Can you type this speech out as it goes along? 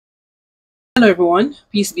Hello, everyone.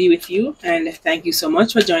 Peace be with you, and thank you so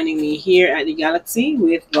much for joining me here at the Galaxy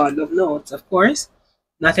with God Love Notes. Of course,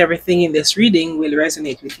 not everything in this reading will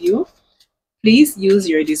resonate with you. Please use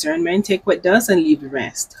your discernment, take what does, and leave the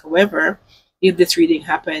rest. However, if this reading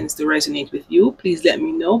happens to resonate with you, please let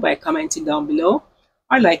me know by commenting down below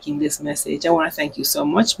or liking this message. I want to thank you so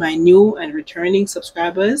much, my new and returning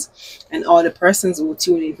subscribers, and all the persons who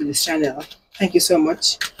tune into this channel. Thank you so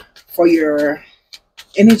much for your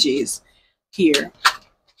energies here.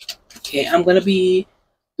 Okay, I'm gonna be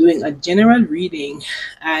doing a general reading.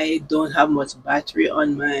 I don't have much battery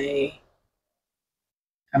on my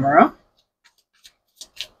camera.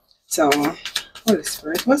 So, Holy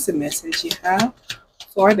Spirit, what's the message you have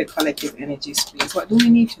for the collective energies, please? What do we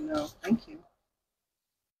need to know? Thank you.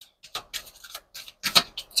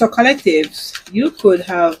 So, collectives, you could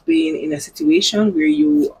have been in a situation where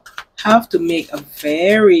you have to make a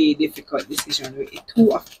very difficult decision with a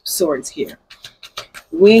Two of Swords here.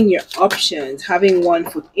 Weighing your options, having one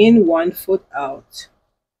foot in, one foot out.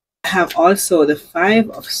 I have also the Five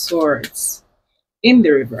of Swords in the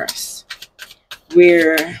reverse,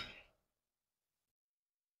 where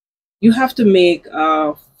you have to make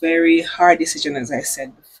a very hard decision, as I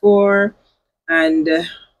said before, and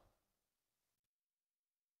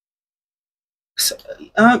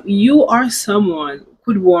you are someone who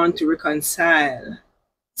could want to reconcile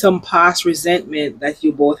some past resentment that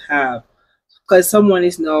you both have, because someone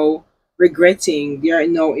is now regretting, they are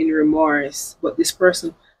now in remorse. But this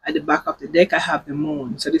person at the back of the deck, I have the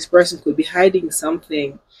Moon, so this person could be hiding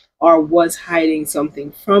something or was hiding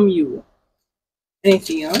something from you.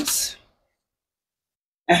 Anything else?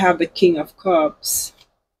 I have the King of Cups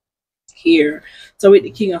here. So with the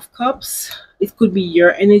King of Cups, it could be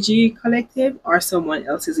your energy collective or someone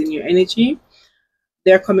else's in your energy.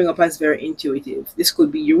 They're coming up as very intuitive. This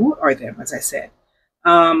could be you or them, as I said.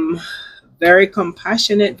 Very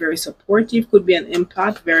compassionate, very supportive, could be an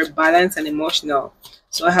empath, very balanced and emotional.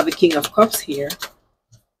 So I have the King of Cups here.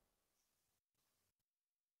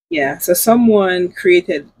 Yeah, so someone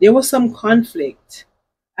there was some conflict.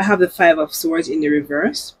 I have the Five of Swords in the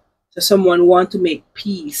reverse. So someone want to make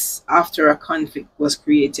peace after a conflict was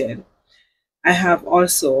created. I have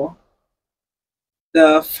also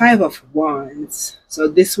the Five of Wands. So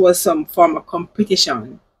this was some form of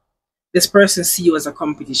competition. This person see you as a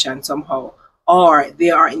competition somehow, or they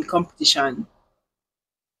are in competition,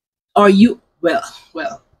 or you,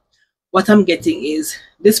 well, what I'm getting is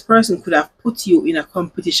this person could have put you in a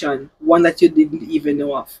competition, one that you didn't even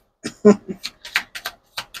know of.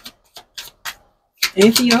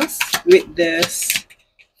 Anything else with this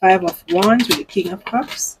Five of Wands with the King of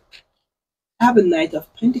Cups? I have the Knight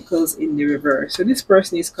of Pentacles in the reverse. So this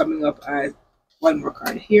person is coming up as one more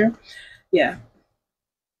card here. Yeah.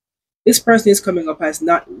 This person is coming up as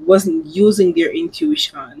wasn't using their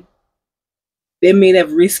intuition. They made a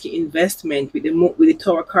risky investment with the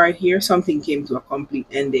Tower card here. Something came to a complete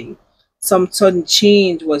ending. Some sudden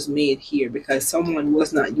change was made here because someone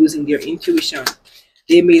was not using their intuition.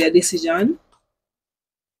 They made a decision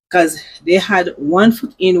because they had one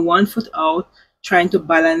foot in, one foot out, trying to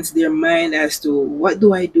balance their mind as to what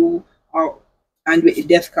do I do, and with the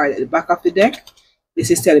Death card at the back of the deck, this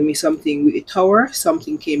is telling me something with the Tower,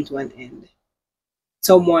 something came to an end.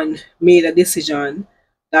 Someone made a decision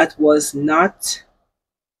that was not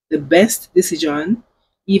the best decision,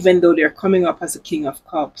 even though they're coming up as a King of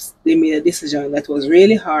Cups. They made a decision that was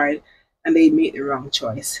really hard and they made the wrong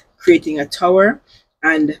choice, creating a Tower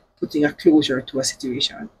and putting a closure to a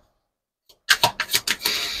situation.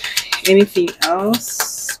 Anything else,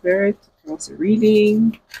 Spirit? What's the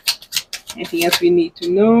reading? Anything else we need to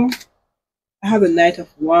know? I have the Knight of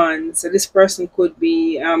Wands. So this person could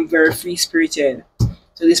be very free-spirited.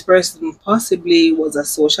 So this person possibly was a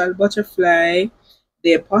social butterfly.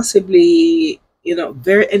 They're possibly,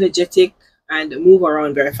 very energetic and move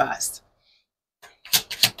around very fast.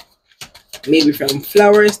 Maybe from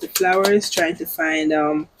flowers to flowers, trying to find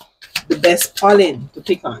the best pollen to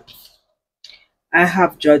pick on. I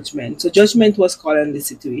have Judgment. So Judgment was called on this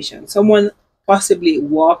situation. Someone possibly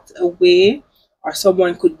walked away, or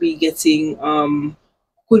someone could be getting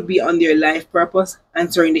could be on their life purpose,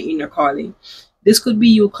 answering the inner calling. This could be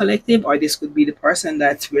you collective, or this could be the person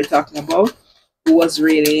that we're talking about who was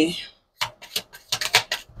really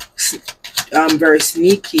very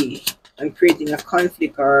sneaky and creating a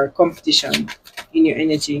conflict or competition in your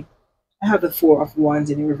energy. I have the Four of Wands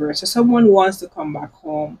in reverse. So someone wants to come back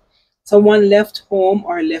home. Someone left home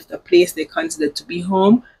or left a place they consider to be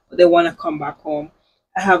home, but they want to come back home.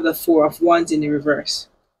 I have the Four of Wands in the reverse.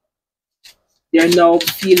 They're now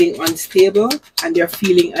feeling unstable and they're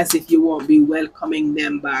feeling as if you won't be welcoming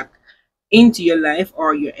them back. into your life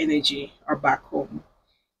or your energy or back home.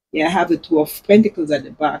 Yeah, I have the Two of Pentacles at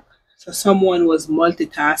the back. So someone was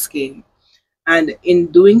multitasking, and in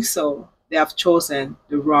doing so, they have chosen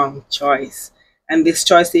the wrong choice. And this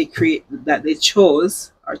choice they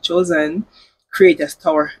chose or chosen create a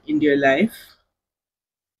tower in their life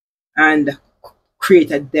and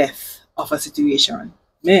create a death of a situation.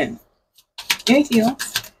 Man, anything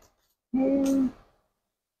else? Hmm.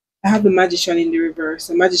 I have the Magician in the reverse.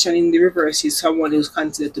 The Magician in the reverse is someone who's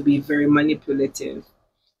considered to be very manipulative,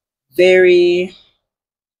 very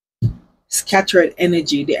scattered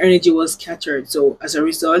energy. The energy was scattered. So as a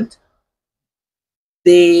result,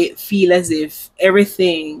 they feel as if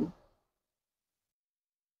everything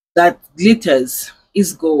that glitters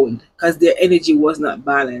is gold because their energy was not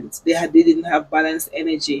balanced. They didn't have balanced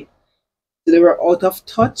energy. So they were out of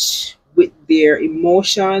touch with their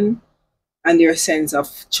emotion and their sense of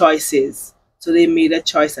choices. So they made a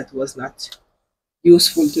choice that was not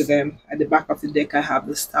useful to them. At the back of the deck, I have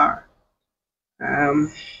the Star.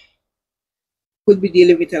 Um, could be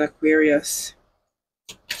dealing with an Aquarius.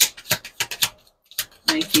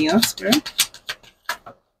 Anything else, right?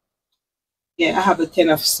 Yeah, I have the Ten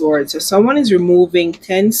of Swords. So someone is removing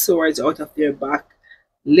 10 swords out of their back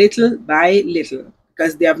little by little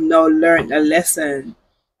because they have now learned a lesson,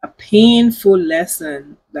 a painful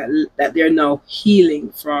lesson that they're now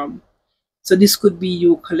healing from. So this could be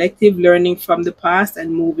you collective learning from the past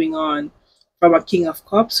and moving on from a King of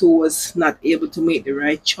Cups who was not able to make the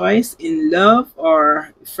right choice in love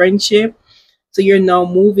or friendship. So you're now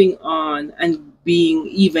moving on and being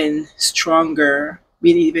even stronger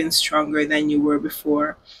than you were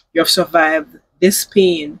before. You have survived this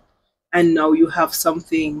pain and now you have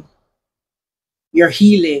something, you're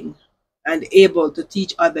healing and able to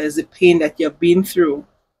teach others the pain that you've been through.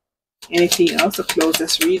 Anything else to close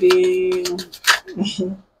this reading?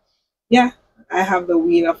 Yeah, I have the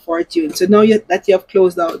Wheel of Fortune. So now that you have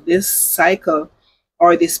closed out this cycle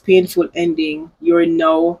or this painful ending, you're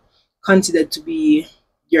now considered to be,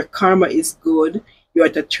 your karma is good. You're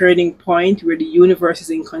at a turning point where the universe is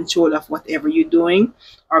in control of whatever you're doing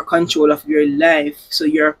or control of your life. So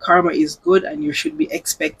your karma is good and you should be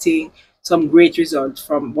expecting some great results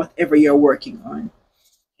from whatever you're working on.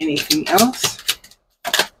 Anything else?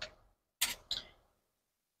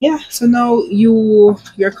 Yeah, so now your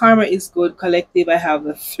karma is good, collective. I have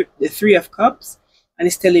the Three of Cups, and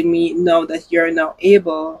it's telling me now that you're now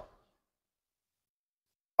able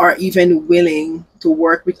or even willing to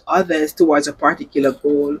work with others towards a particular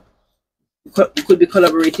goal. You could be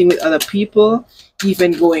collaborating with other people,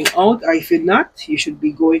 even going out, or if you're not, you should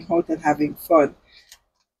be going out and having fun.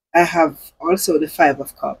 I have also the Five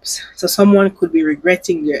of Cups. So someone could be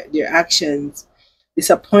regretting their actions,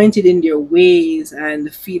 disappointed in their ways,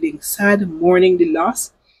 and feeling sad, mourning the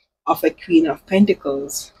loss of a Queen of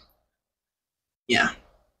Pentacles. Yeah.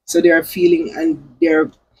 So they are feeling and they're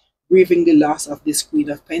grieving the loss of this Queen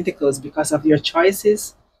of Pentacles because of their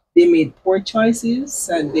choices. They made poor choices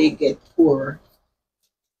and they get poor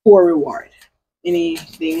reward.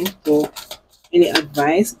 Anything to any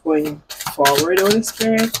advice going forward, Holy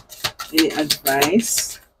Spirit? Any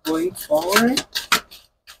advice going forward?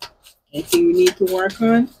 Anything we need to work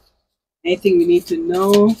on? Anything we need to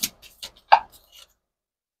know?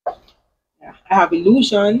 Yeah. I have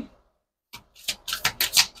Illusion.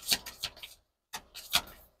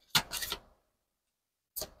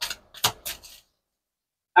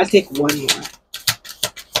 I'll take one more.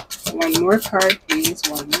 One more card, please.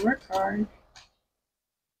 One more card.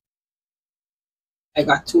 I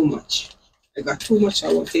got too much. I got too much.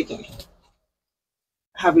 I won't take any.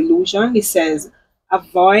 I have Illusion. It says,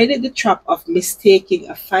 avoid the trap of mistaking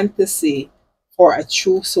a fantasy for a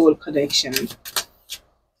true soul connection.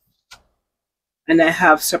 And I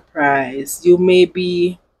have Surprise. You may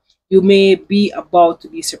be about to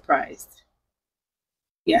be surprised.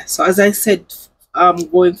 Yeah. So as I said,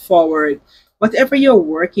 going forward, whatever you're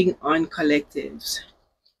working on, collectives,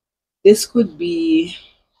 this could be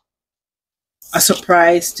a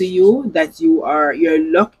surprise to you that your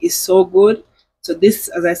luck is so good. So this,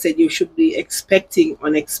 as I said, you should be expecting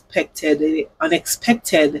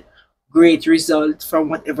unexpected great result from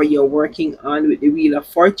whatever you're working on with the Wheel of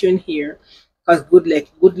Fortune here, because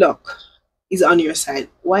good luck is on your side.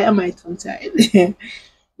 Why am I tongue tied?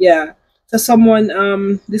 Yeah. So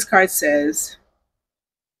this card says,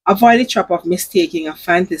 avoid the trap of mistaking a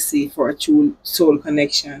fantasy for a true soul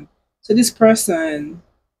connection. So this person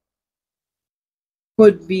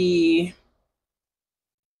could be,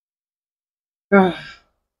 or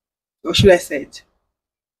should I say it?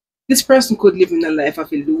 This person could live in a life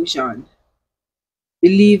of illusion,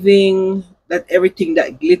 believing that everything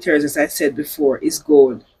that glitters, as I said before, is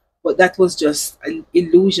gold. But that was just an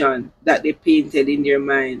illusion that they painted in their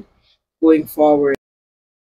mind going forward.